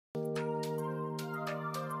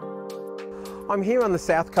I'm here on the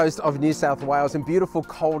south coast of New South Wales in beautiful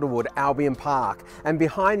Calderwood, Albion Park, and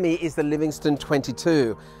behind me is the Livingstone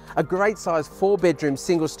 22, a great size 4-bedroom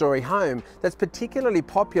single-storey home that's particularly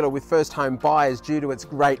popular with first home buyers due to its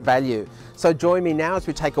great value. So join me now as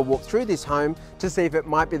we take a walk through this home to see if it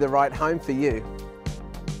might be the right home for you.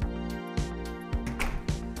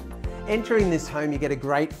 Entering this home, you get a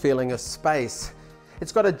great feeling of space.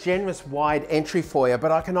 It's got a generous wide entry foyer,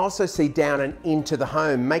 but I can also see down and into the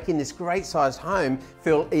home, making this great sized home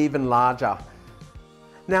feel even larger.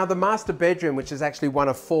 Now the master bedroom, which is actually one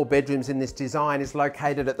of 4 bedrooms in this design, is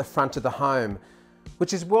located at the front of the home,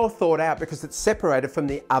 which is well thought out because it's separated from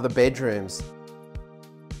the other bedrooms.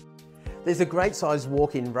 There's a great sized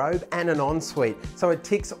walk-in robe and an ensuite, so it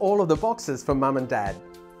ticks all of the boxes for mum and dad.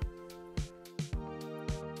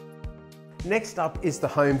 Next up is the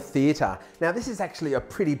home theatre. Now this is actually a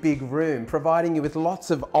pretty big room, providing you with lots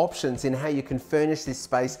of options in how you can furnish this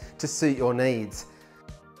space to suit your needs.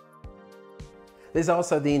 There's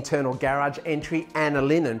also the internal garage entry and a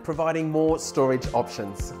linen, providing more storage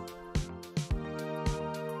options.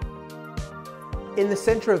 In the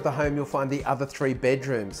centre of the home you'll find the other 3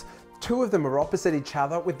 bedrooms. 2 of them are opposite each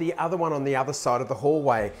other, with the other one on the other side of the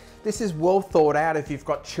hallway. This is well thought out if you've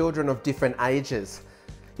got children of different ages.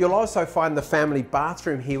 You'll also find the family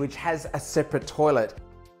bathroom here, which has a separate toilet.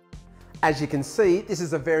 As you can see, this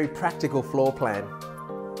is a very practical floor plan.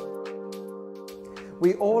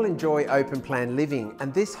 We all enjoy open plan living,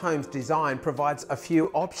 and this home's design provides a few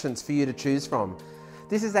options for you to choose from.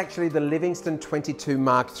 This is actually the Livingstone 22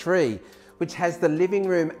 Mark III, which has the living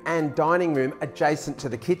room and dining room adjacent to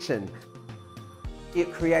the kitchen.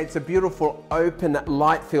 It creates a beautiful open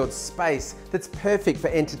light-filled space that's perfect for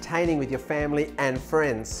entertaining with your family and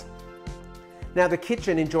friends. Now the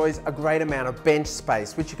kitchen enjoys a great amount of bench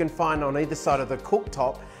space, which you can find on either side of the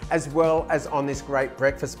cooktop as well as on this great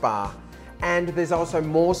breakfast bar. And there's also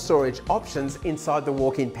more storage options inside the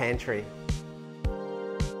walk-in pantry.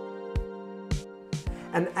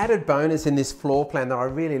 An added bonus in this floor plan that I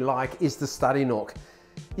really like is the study nook.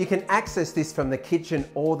 You can access this from the kitchen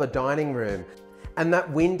or the dining room, and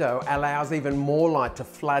that window allows even more light to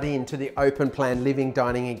flood into the open plan living,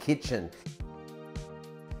 dining and kitchen.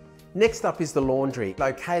 Next up is the laundry,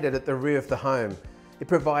 located at the rear of the home. It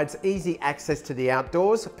provides easy access to the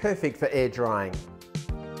outdoors, perfect for air drying.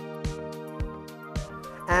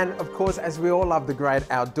 And of course, as we all love the great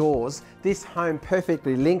outdoors, this home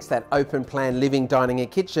perfectly links that open plan living, dining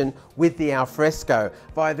and kitchen with the alfresco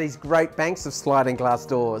via these great banks of sliding glass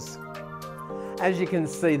doors. As you can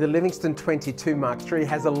see, the Livingstone 22 Mark III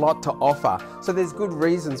has a lot to offer, so there's good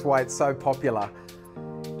reasons why it's so popular.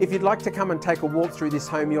 If you'd like to come and take a walk through this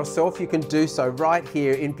home yourself, you can do so right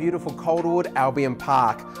here in beautiful Calderwood, Albion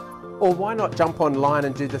Park. Or why not jump online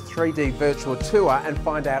and do the 3D virtual tour and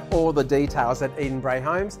find out all the details at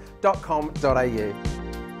edenbraehomes.com.au.